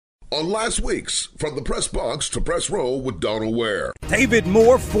on last week's From the Press Box to Press Row with Donald Ware. David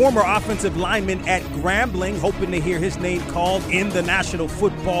Moore, former offensive lineman at Grambling, hoping to hear his name called in the National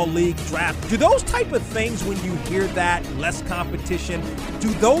Football League draft. Do those type of things, when you hear that, less competition, do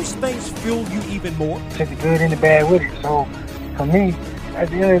those things fuel you even more? Take the good and the bad with it. So, for me, at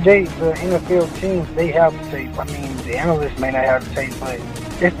the end of the day, the NFL teams, they have the tape. I mean, the analysts may not have the tape, but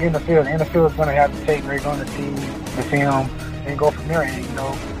it's the NFL. The NFL is going to have the tape. They're going to see the film and go from there. And,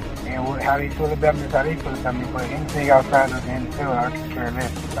 and how they feel about me is how they feel about me. But anything outside of the NFL, I can care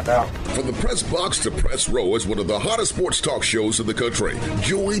less about. From the Press Box to Press Row is one of the hottest sports talk shows in the country.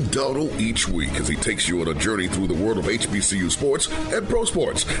 Join Donald each week as he takes you on a journey through the world of HBCU sports and pro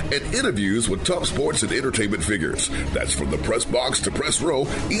sports and interviews with top sports and entertainment figures. That's From the Press Box to Press Row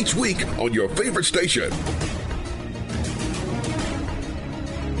each week on your favorite station.